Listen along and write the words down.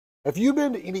Have you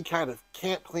been to any kind of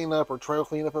camp cleanup or trail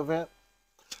cleanup event?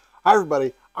 Hi,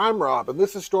 everybody. I'm Rob, and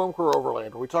this is Stormcrow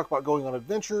Overland, where we talk about going on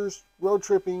adventures, road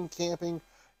tripping, camping,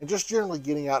 and just generally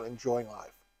getting out and enjoying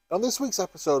life. On this week's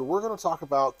episode, we're going to talk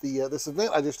about this event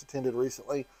I just attended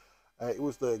recently. It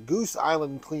was the Goose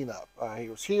Island Cleanup. It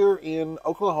was here in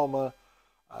Oklahoma.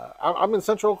 I'm in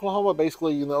central Oklahoma,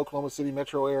 basically in the Oklahoma City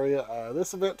metro area.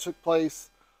 This event took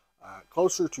place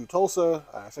closer to Tulsa.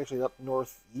 It's actually up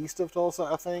northeast of Tulsa,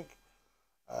 I think.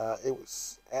 It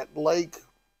was at Lake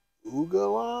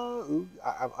Ugala.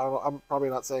 I'm probably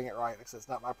not saying it right because it's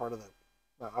not my part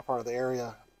of the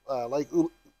area. Lake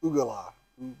Ugala.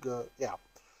 Yeah.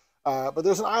 But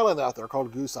there's an island out there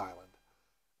called Goose Island.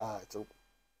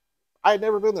 I had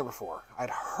never been there before. I'd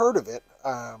heard of it.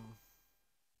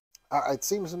 I'd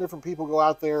seen some different people go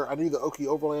out there. I knew the Okie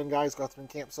Overland guys got there in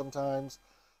camp sometimes.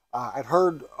 I'd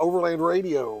heard Overland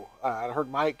Radio. I'd heard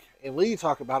Mike and Lee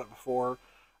talk about it before.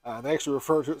 They actually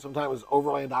refer to it sometimes as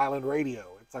Overland Island Radio.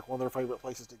 It's like one of their favorite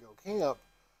places to go camp.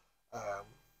 Um,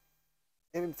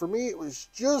 and for me, it was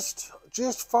just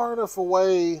far enough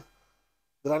away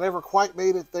that I never quite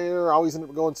made it there. I always ended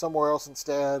up going somewhere else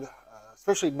instead.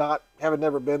 Especially not having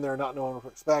never been there, not knowing what to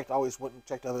expect. I always went and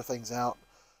checked other things out.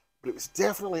 But it was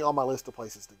definitely on my list of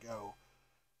places to go.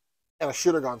 And I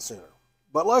should have gone sooner.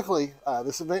 But luckily,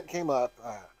 this event came up.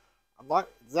 I'm not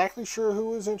exactly sure who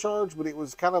was in charge, but it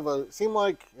was kind of it seemed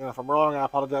like, if I'm wrong, I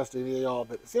apologize to any of y'all,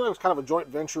 but it seemed like it was kind of a joint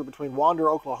venture between Wander,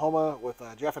 Oklahoma with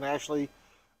Jeff and Ashley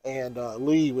and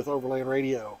Lee with Overland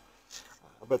Radio.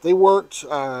 But they worked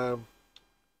with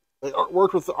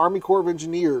the Army Corps of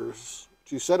Engineers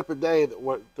to set up a day that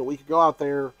we could go out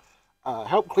there,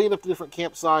 help clean up the different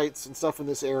campsites and stuff in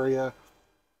this area.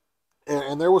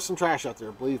 And there was some trash out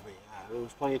there, believe me. There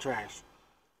was plenty of trash.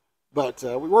 But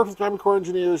we worked with Army Corps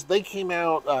engineers. They came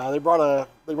out. They brought a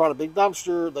big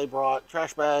dumpster. They brought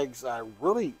trash bags.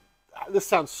 This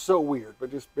sounds so weird,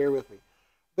 but just bear with me.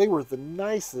 They were the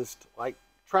nicest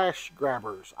trash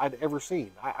grabbers I'd ever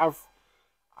seen. I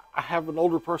have an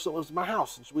older person that lives in my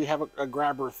house, and so we have a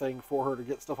grabber thing for her to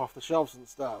get stuff off the shelves and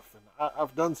stuff. And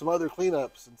I've done some other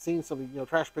cleanups and seen some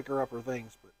trash picker upper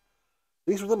things, but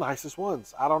these were the nicest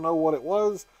ones. I don't know what it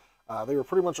was. They were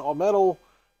pretty much all metal.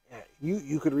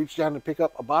 You could reach down and pick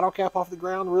up a bottle cap off the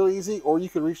ground really easy, or you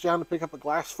could reach down and pick up a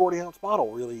glass 40-ounce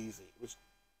bottle really easy. It was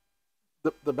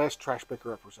the best trash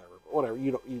picker uppers ever. But whatever,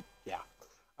 yeah.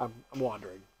 I'm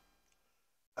wandering.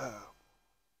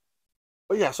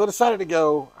 But yeah, so I decided to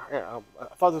go. I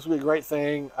thought this would be a great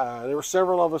thing. There were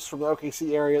several of us from the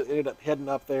OKC area that ended up heading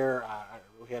up there.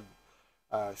 We had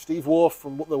Steve Wolf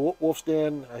from the Wolf's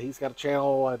Den. He's got a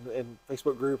channel and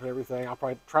Facebook group and everything. I'll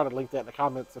probably try to link that in the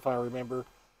comments if I remember.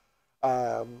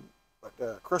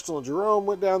 But Crystal and Jerome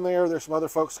went down there. There's some other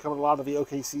folks coming a lot of the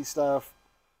OKC stuff.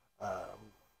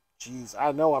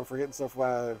 I know I'm forgetting stuff.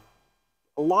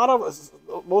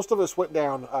 Most of us went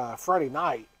down Friday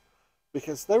night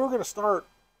because they were going to start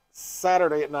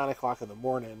Saturday at 9 o'clock in the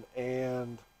morning,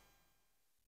 and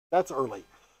that's early.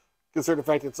 Considering the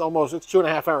fact it's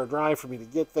 2.5 hour drive for me to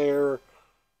get there.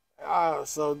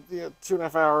 So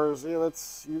 2.5 hours.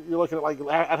 You're looking at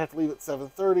I'd have to leave at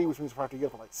 7:30, which means I have to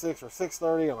get up at 6 or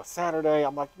 6:30 on a Saturday.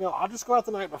 I'm like, I'll just go out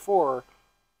the night before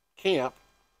camp,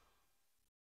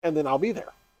 and then I'll be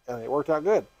there. And it worked out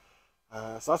good.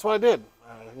 So that's what I did.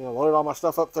 Loaded all my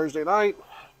stuff up Thursday night,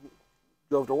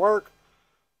 drove to work,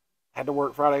 had to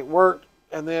work Friday, worked,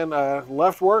 and then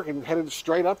left work and headed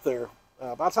straight up there.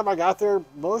 By the time I got there,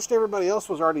 most everybody else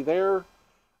was already there.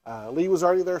 Lee was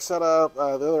already there set up. The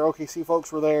other OKC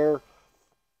folks were there.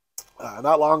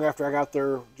 Not long after I got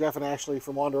there, Jeff and Ashley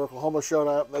from Wander, Oklahoma showed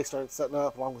up. They started setting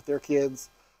up along with their kids.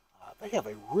 They have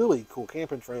a really cool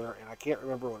camping trailer, and I can't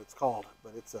remember what it's called,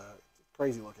 but it's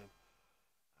crazy looking.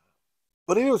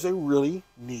 But it was a really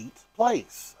neat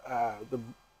place.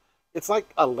 It's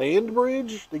like a land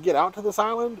bridge to get out to this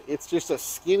island. It's just a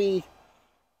skinny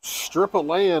strip of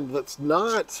land that's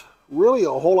not really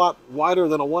a whole lot wider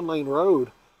than a one-lane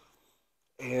road.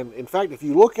 And in fact, if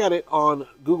you look at it on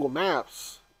Google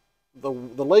Maps, the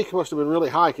lake must have been really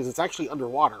high because it's actually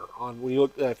underwater.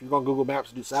 If you go on Google Maps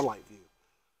and do satellite view,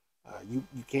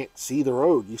 you can't see the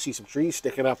road. You see some trees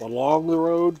sticking up along the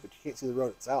road, but you can't see the road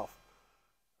itself.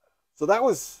 So that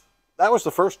was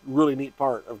the first really neat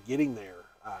part of getting there.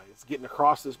 It's getting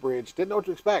across this bridge. Didn't know what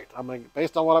to expect. I mean,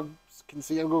 based on what I can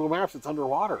see on Google Maps, it's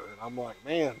underwater, and I'm like,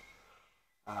 man,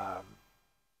 I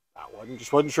wasn't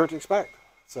sure what to expect.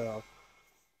 So,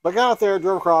 but got out there,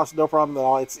 drove across, no problem at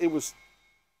all. It was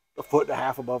a foot and a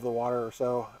half above the water or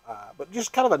so, but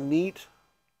just kind of a neat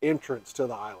entrance to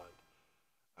the island.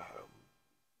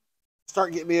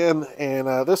 start getting in,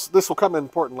 and this will come in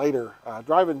important later.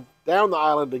 Driving down the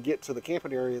island to get to the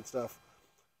camping area and stuff,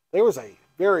 there was a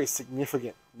very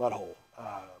significant mud hole.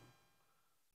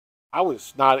 I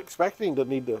was not expecting to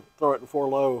need to throw it in 4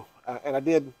 low, and I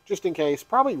did just in case.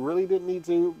 Probably really didn't need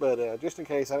to, but just in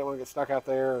case, I didn't want to get stuck out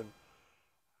there, and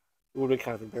it would be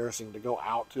kind of embarrassing to go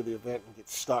out to the event and get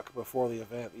stuck before the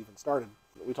event even started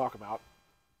that we talk about.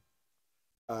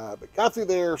 But got through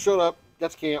there, showed up,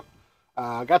 got to camp,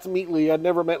 got to meet Lee. I'd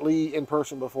never met Lee in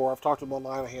person before. I've talked to him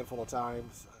online a handful of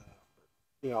times.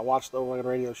 I watched the Overland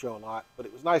radio show a lot, but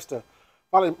it was nice to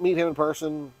finally meet him in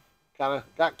person. Kind of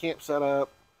got camp set up,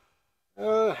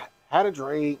 had a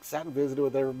drink, sat and visited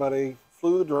with everybody,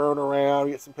 flew the drone around,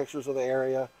 get some pictures of the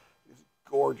area. It's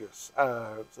gorgeous.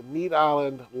 It's a neat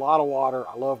island, a lot of water.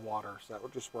 I love water, so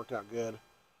that just worked out good.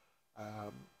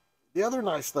 The other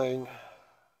nice thing,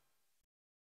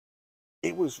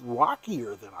 it was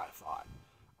rockier than I thought.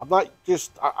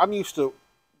 I'm used to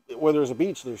where there's a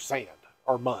beach, there's sand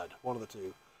or mud, one of the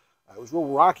two. It was real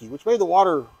rocky, which made the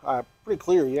water pretty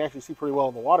clear. You actually see pretty well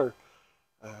in the water.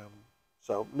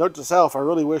 So note to self, I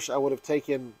really wish I would have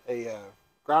taken a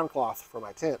ground cloth for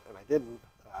my tent, and I didn't.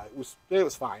 It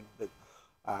was fine, but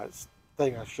it's a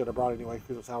thing I should have brought anyway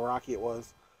because of how rocky it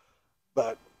was.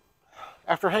 But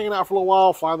after hanging out for a little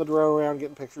while, flying the drone around,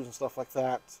 getting pictures and stuff like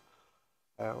that,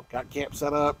 got camp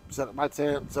set up my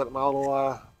tent, set up my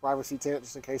little privacy tent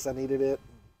just in case I needed it.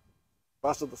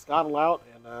 Busted the scuttle out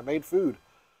and made food.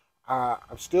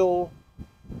 I'm still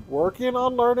working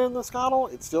on learning the scuttle.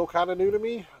 It's still kind of new to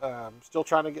me. I'm still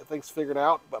trying to get things figured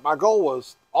out. But my goal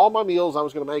was all my meals I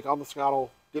was going to make on the scuttle.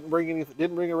 Didn't bring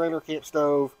a regular camp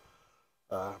stove.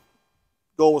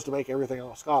 Goal was to make everything on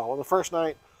the scuttle. On the first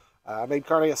night, I made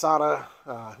carne asada.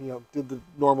 Did the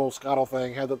normal scuttle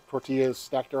thing. Had the tortillas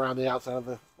stacked around the outside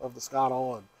of the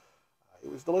scuttle, and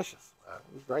it was delicious.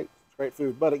 It was great. It's great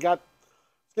food. But it's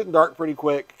getting dark pretty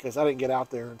quick because I didn't get out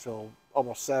there until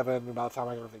almost 7. And by the time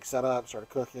I got everything set up, started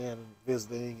cooking and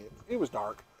visiting, it was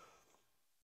dark.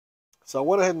 So I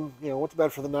went ahead and went to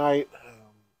bed for the night.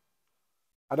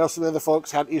 I know some other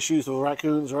folks had issues with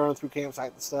raccoons running through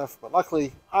campsite and stuff, but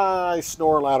luckily I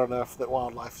snore loud enough that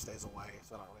wildlife stays away,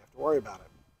 so I don't really have to worry about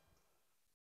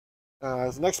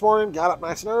it. The next morning, got up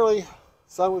nice and early.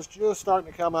 Sun was just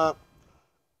starting to come up.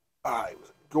 It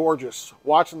was gorgeous.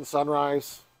 Watching the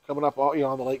sunrise coming up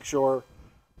on the lake shore.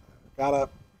 Got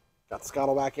up, got the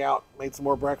scuttle back out, made some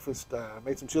more breakfast,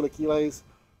 made some chilaquiles.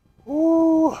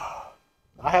 Ooh,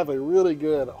 I have a really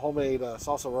good homemade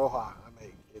salsa roja I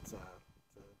make. It's a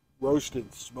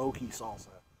roasted smoky salsa.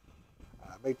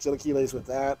 Made chilaquiles with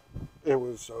that. It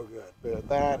was so good. But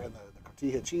that and the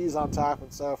cotija cheese on top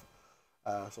and stuff.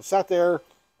 So sat there,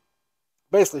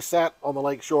 basically sat on the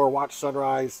lake shore, watched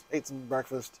sunrise, ate some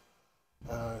breakfast.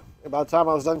 And by the time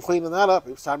I was done cleaning that up,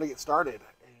 it was time to get started.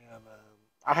 And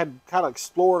I had kind of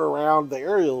explored around the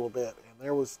area a little bit, and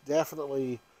there was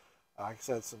definitely, like I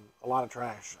said, a lot of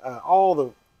trash.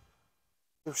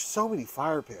 There's so many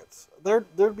fire pits.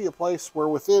 There'd be a place where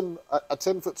within a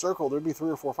 10-foot circle, there'd be 3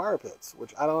 or 4 fire pits,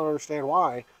 which I don't understand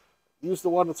why. Use the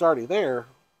one that's already there,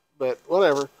 but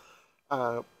whatever.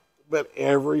 But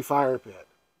every fire pit,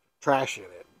 trash in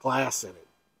it, glass in it,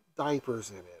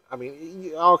 diapers in it. I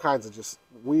mean, all kinds of just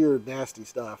weird, nasty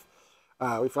stuff.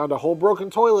 We found a whole broken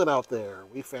toilet out there.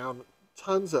 We found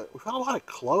a lot of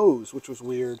clothes, which was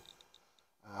weird.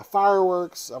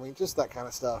 Fireworks. I mean, just that kind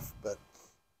of stuff. But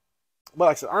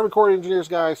like I said, Army Corps engineers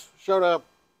guys showed up.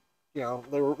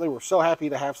 They were so happy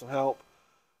to have some help.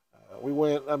 We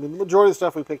went. I mean, the majority of the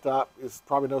stuff we picked up is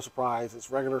probably no surprise. It's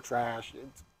regular trash.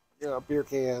 It's beer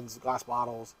cans, glass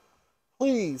bottles.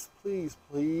 Please, please,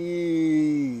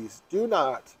 please do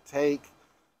not take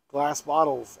glass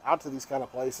bottles out to these kind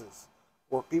of places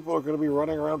where people are going to be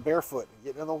running around barefoot and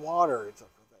getting in the water.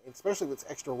 Especially if it's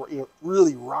extra,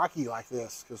 really rocky like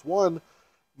this. Because one,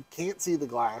 you can't see the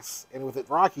glass, and with it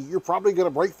rocky, you're probably going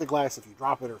to break the glass if you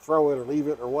drop it or throw it or leave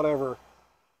it or whatever.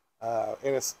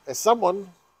 And as someone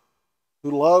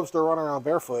who loves to run around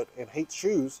barefoot and hates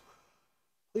shoes,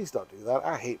 please don't do that.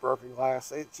 I hate broken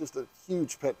glass. It's just a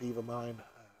huge pet peeve of mine.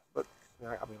 But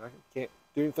I can't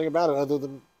do anything about it other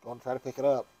than going to try to pick it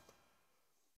up.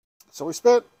 So we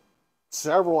spent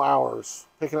several hours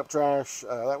picking up trash.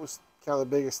 That was kind of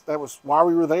the biggest. That was why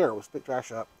we were there, was pick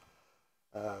trash up.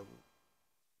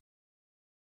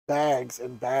 Bags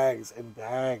and bags and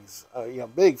bags.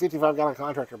 Big 55-gallon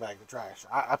contractor bags of trash.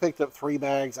 I picked up 3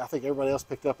 bags. I think everybody else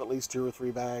picked up at least 2 or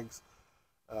 3 bags.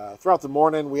 Throughout the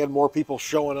morning, we had more people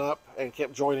showing up and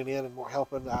kept joining in and more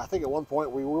helping. I think at one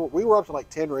point we were up to like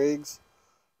 10 rigs,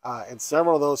 and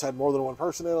several of those had more than one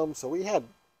person in them. So we had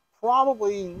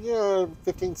probably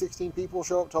 15, 16 people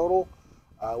show up total,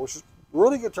 which is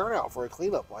really good turnout for a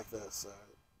cleanup like this.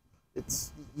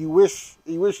 It's you wish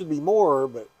it'd be more,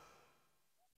 but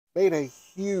made a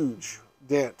huge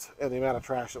dent in the amount of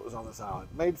trash that was on this island.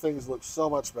 Made things look so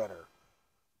much better.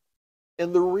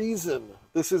 And the reason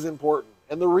this is important,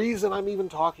 and the reason I'm even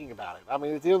talking about it, I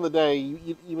mean, at the end of the day,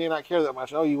 you may not care that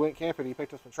much. Oh, you went camping, you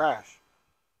picked up some trash.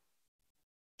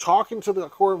 Talking to the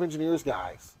Corps of Engineers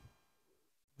guys,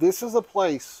 this is a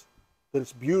place that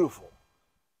is beautiful,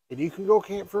 and you can go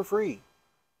camp for free.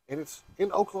 And it's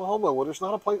in Oklahoma, where there's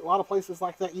not a lot of places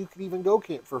like that you can even go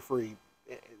camp for free,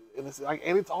 and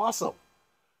it's awesome.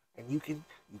 And you can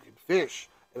fish,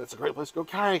 and it's a great place to go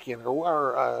kayaking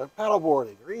or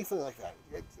paddleboarding or anything like that.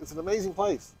 It's an amazing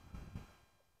place,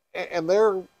 and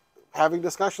they're having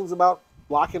discussions about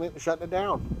locking it and shutting it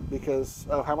down because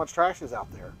of how much trash is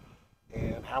out there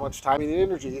and how much time and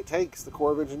energy it takes the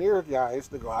Corps of Engineer guys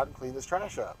to go out and clean this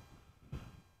trash up.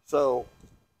 So,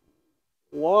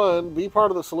 one, be part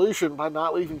of the solution by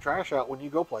not leaving trash out when you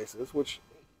go places, which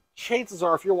chances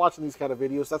are, if you're watching these kind of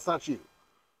videos, that's not you.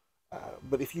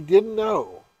 But if you didn't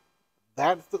know,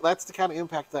 that's the kind of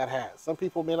impact that has. Some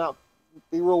people may not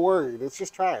be real worried. It's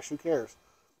just trash. Who cares?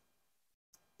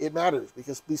 It matters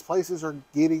because these places are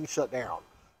getting shut down.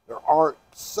 There are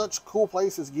such cool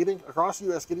places across the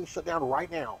U.S. getting shut down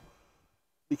right now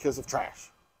because of trash,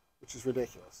 which is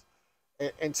ridiculous.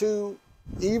 And two,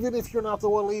 even if you're not the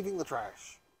one leaving the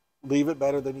trash, leave it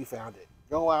better than you found it.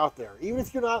 Go out there. Even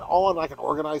if you're not on like an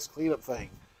organized cleanup thing,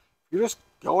 you're just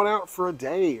going out for a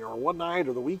day or one night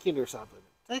or the weekend or something,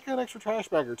 take an extra trash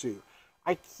bag or two.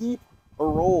 I keep a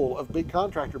roll of big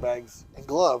contractor bags and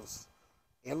gloves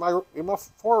in my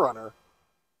Forerunner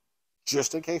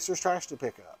just in case there's trash to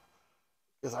pick up,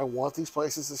 because I want these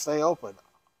places to stay open.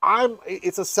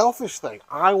 It's a selfish thing.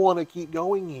 I want to keep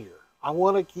going here. I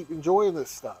want to keep enjoying this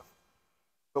stuff,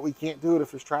 but we can't do it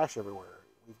if there's trash everywhere.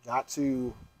 We've got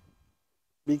to,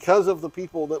 because of the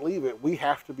people that leave it, we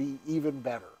have to be even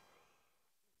better.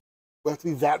 We have to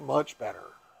be that much better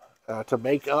to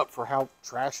make up for how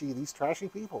trashy these trashy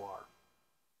people are.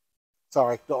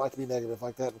 Sorry, don't like to be negative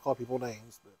like that and call people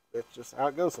names, but that's just how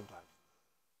it goes sometimes.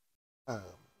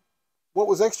 What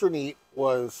was extra neat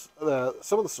was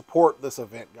some of the support this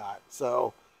event got.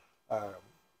 So it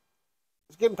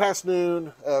was getting past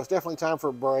noon. It was definitely time for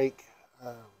a break.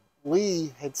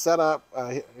 Lee had set up,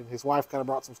 and his wife kind of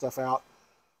brought some stuff out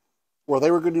where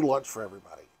they were going to do lunch for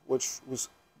everybody, which was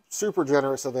super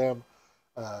generous of them.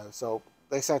 So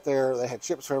they sat there, they had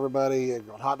chips for everybody, and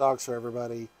hot dogs for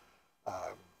everybody.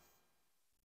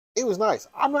 It was nice.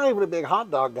 I'm not even a big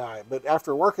hot dog guy, but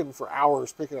after working for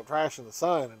hours picking up trash in the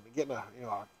sun and getting a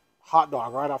hot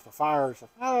dog right off the fire,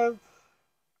 not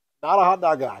a hot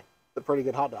dog guy, but pretty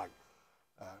good hot dog.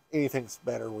 Anything's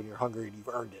better when you're hungry and you've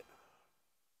earned it.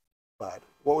 But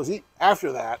what was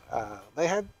after that? They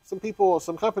had some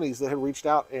companies that had reached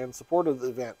out and supported the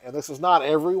event, and this is not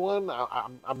everyone.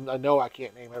 I know I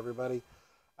can't name everybody,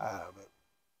 but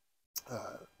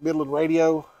Midland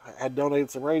Radio had donated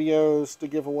some radios to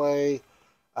give away.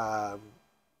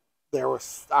 There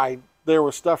was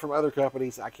stuff from other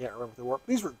companies. I can't remember what they were.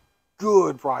 These were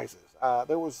good prizes.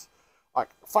 There was like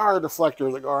a fire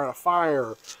deflector that go around a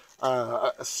fire,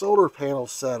 a solar panel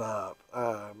set up,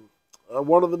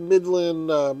 one of the Midland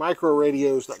micro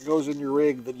radios that goes in your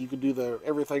rig that you can do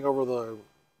everything over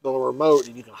the remote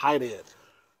and you can hide it.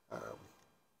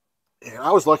 And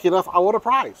I was lucky enough, I won a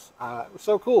prize. It was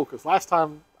so cool because last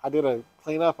time I did a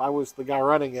cleanup, I was the guy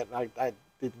running it, and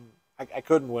I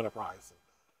couldn't win a prize.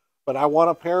 But I won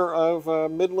a pair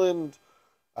of Midland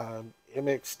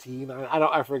MXT.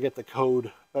 I forget the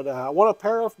code, but I won a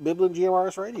pair of Midland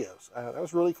GMRS radios. That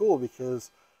was really cool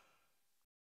because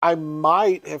I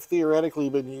might have theoretically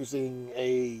been using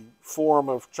a form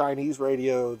of Chinese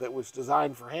radio that was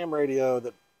designed for ham radio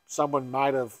that someone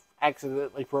might have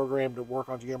accidentally programmed to work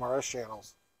on GMRS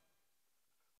channels.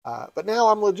 But now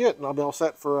I'm legit, and I'll be all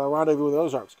set for a rendezvous with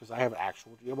Ozarks because I have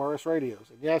actual GMRS radios.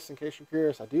 And yes, in case you're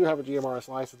curious, I do have a GMRS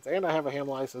license and I have a ham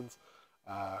license.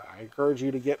 I encourage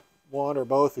you to get one or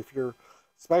both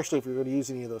especially if you're going to use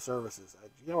any of those services.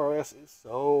 GMRS is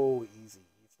so easy.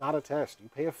 It's not a test. You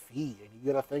pay a fee, and you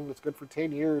get a thing that's good for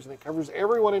 10 years, and it covers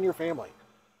everyone in your family.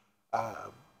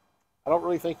 I don't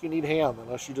really think you need ham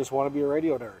unless you just want to be a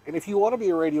radio nerd. And if you want to be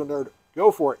a radio nerd,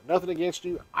 go for it. Nothing against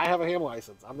you. I have a ham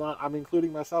license. I'm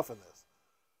including myself in this.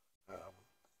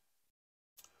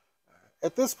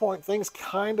 At this point, things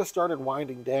kind of started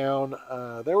winding down.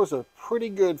 There was a pretty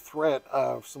good threat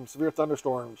of some severe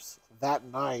thunderstorms that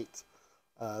night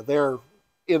there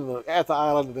at the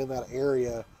island and in that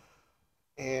area.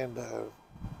 And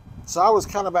So I was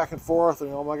kind of back and forth,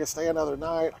 and am I gonna stay another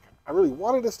night? I really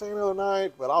wanted to stay another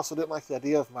night, but also didn't like the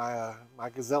idea of my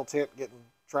gazelle tent getting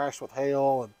trashed with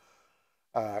hail, and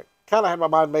kind of had my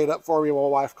mind made up for me when my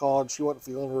wife called. She wasn't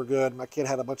feeling real good. My kid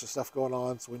had a bunch of stuff going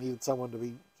on, so we needed someone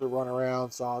to run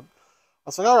around. So I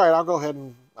was like, all right, I'll go ahead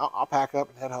and I'll pack up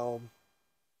and head home.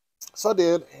 So I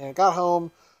did, and got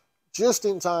home just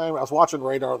in time. I was watching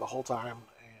radar the whole time,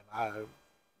 and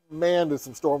man, did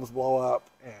some storms blow up.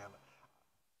 And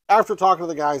after talking to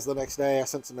the guys the next day, I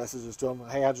sent some messages to them.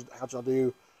 Hey, how'd y'all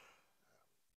do?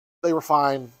 They were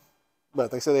fine,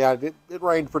 but they said it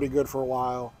rained pretty good for a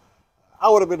while. I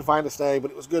would have been fine to stay,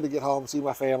 but it was good to get home, see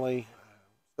my family,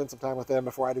 spend some time with them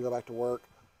before I had to go back to work.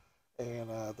 And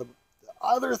the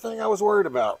other thing I was worried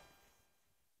about,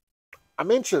 I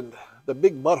mentioned the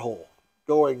big mud hole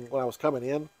going when I was coming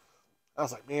in. I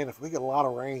was like, man, if we get a lot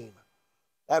of rain,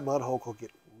 that mud hole could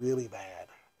get really bad.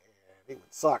 And it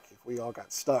would suck if we all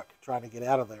got stuck trying to get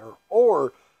out of there.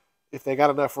 Or if they got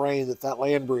enough rain that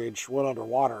land bridge went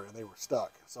underwater and they were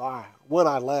stuck. So when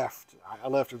I left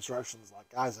instructions like,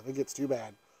 guys, if it gets too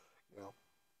bad,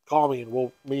 call me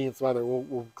and me and some other,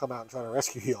 we'll come out and try to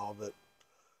rescue y'all. But,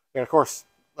 and of course,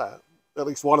 at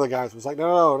least one of the guys was like,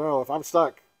 no, if I'm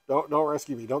stuck, don't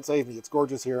rescue me, don't save me. It's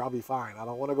gorgeous here. I'll be fine. I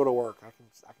don't want to go to work. I can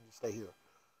just stay here.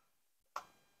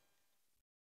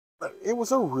 But it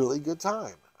was a really good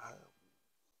time.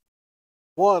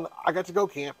 One, I got to go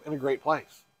camp in a great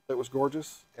place that was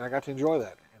gorgeous, and I got to enjoy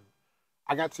that. And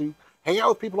I got to hang out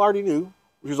with people I already knew,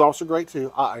 which was also great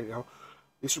too.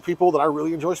 These are people that I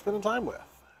really enjoy spending time with,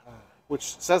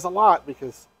 which says a lot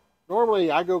because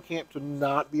normally I go camp to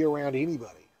not be around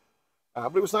anybody.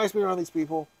 But it was nice being around these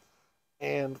people.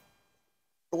 And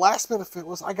the last benefit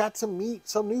was I got to meet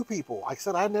some new people. Like I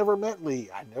said, I never met Lee.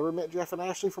 I never met Jeff and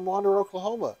Ashley from Wander,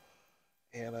 Oklahoma.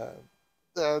 And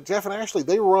Jeff and Ashley,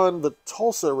 they run the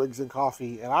Tulsa Rigs and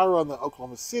Coffee, and I run the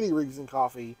Oklahoma City Rigs and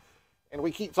Coffee. And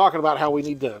we keep talking about how I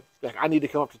need to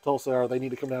come up to Tulsa, or they need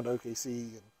to come down to OKC.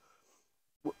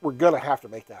 And we're going to have to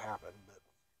make that happen.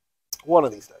 But one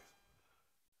of these days.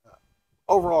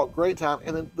 Overall, great time.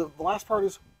 And then the last part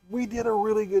is we did a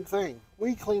really good thing.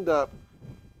 We cleaned up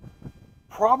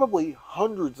probably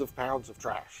hundreds of pounds of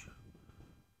trash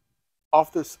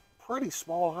off this pretty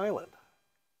small island,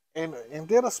 and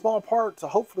did a small part to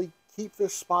hopefully keep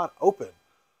this spot open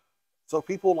so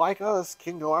people like us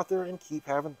can go out there and keep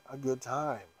having a good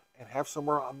time and have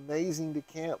somewhere amazing to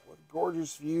camp with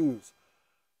gorgeous views.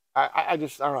 I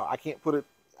don't know. I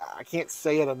can't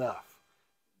say it enough.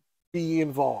 Be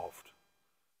involved.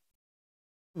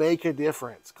 Make a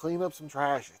difference. Clean up some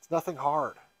trash. It's nothing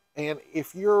hard. And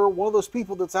if you're one of those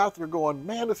people that's out there going,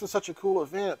 man, this is such a cool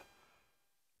event,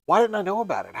 why didn't I know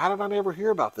about it? How did I never hear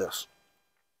about this?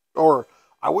 Or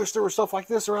I wish there was stuff like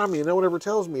this around me and no one ever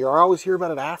tells me, or I always hear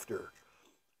about it after.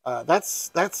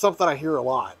 That's something I hear a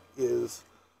lot is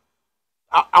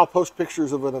I'll post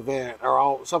pictures of an event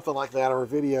or something like that, or a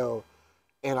video,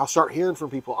 and I'll start hearing from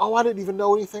people, oh, I didn't even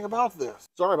know anything about this.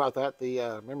 Sorry about that.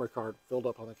 The memory card filled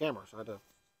up on the camera, so I had to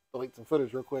delete some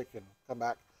footage real quick and come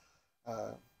back.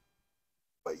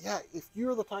 But yeah, if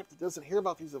you're the type that doesn't hear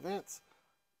about these events,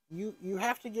 you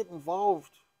have to get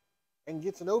involved and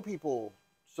get to know people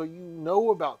so you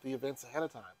know about the events ahead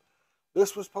of time.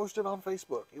 This was posted on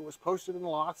Facebook. It was posted in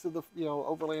lots of the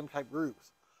Overland type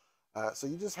groups. So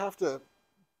you just have to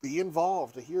be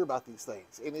involved to hear about these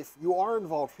things. And if you are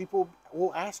involved, people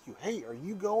will ask you, hey, are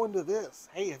you going to this?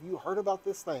 Hey, have you heard about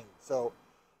this thing? So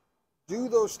do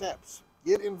those steps.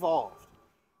 Get involved.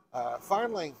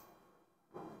 Finally,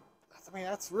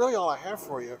 that's really all I have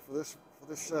for you for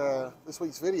this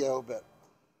week's video. But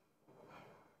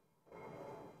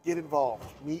get involved,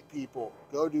 meet people,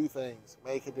 go do things,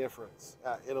 make a difference.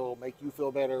 It'll make you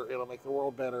feel better. It'll make the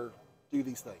world better. Do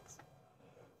these things.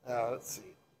 Let's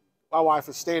see. My wife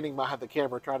is standing behind the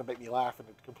camera trying to make me laugh, and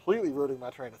it's completely ruining my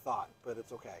train of thought, but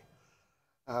it's okay.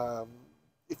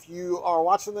 If you are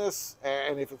watching this,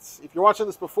 and if you're watching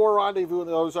this before Rendezvous in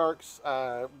the Ozarks,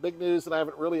 big news that I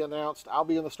haven't really announced. I'll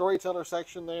be in the storyteller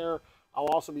section there. I'll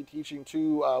also be teaching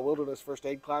 2 wilderness first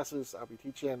aid classes. I'll be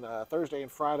teaching Thursday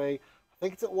and Friday. I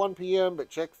think it's at 1 p.m., but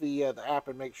check the app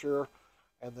and make sure.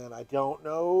 And then I don't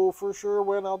know for sure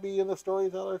when I'll be in the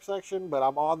storyteller section, but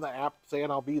I'm on the app saying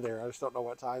I'll be there. I just don't know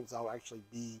what times I'll actually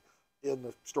be in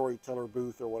the storyteller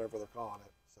booth or whatever they're calling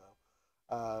it.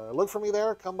 So look for me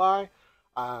there. Come by.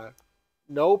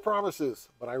 No promises,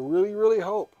 but I really, really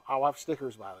hope I'll have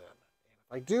stickers by then.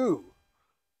 And if I do,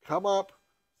 come up,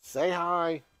 say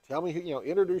hi, tell me,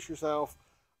 introduce yourself,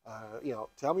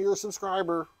 tell me you're a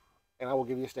subscriber, and I will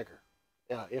give you a sticker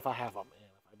if I have them. And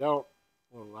if I don't,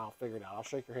 well, I'll figure it out. I'll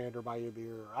shake your hand or buy you a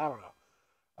beer, or I don't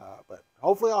know. But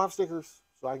hopefully I'll have stickers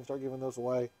so I can start giving those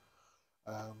away.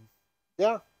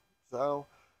 Yeah, so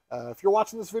if you're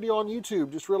watching this video on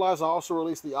YouTube, just realize I also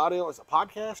release the audio as a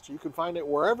podcast. You can find it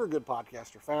wherever good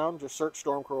podcasts are found. Just search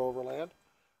Stormcrow Overland.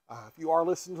 If you are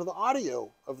listening to the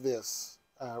audio of this,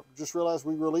 just realize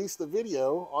we release the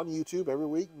video on YouTube every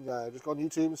week. Just go on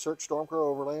YouTube and search Stormcrow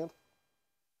Overland.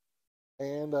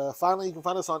 And finally, you can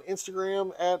find us on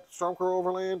Instagram at Stormcrow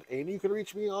Overland, and you can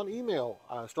reach me on email,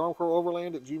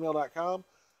 stormcrowoverland@gmail.com.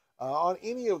 On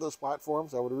any of those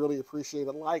platforms, I would really appreciate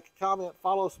a like, comment,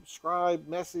 follow, subscribe,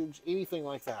 message, anything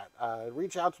like that.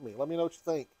 Reach out to me. Let me know what you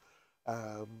think.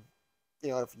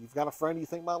 If you've got a friend you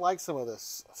think might like some of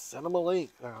this, send them a link.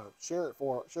 Share it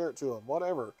to them.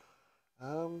 Whatever.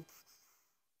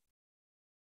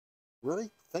 Really,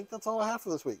 think that's all I have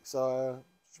for this week. So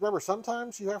just remember,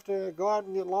 sometimes you have to go out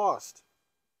and get lost.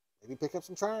 Maybe pick up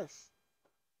some trash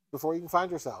before you can find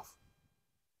yourself.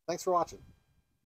 Thanks for watching.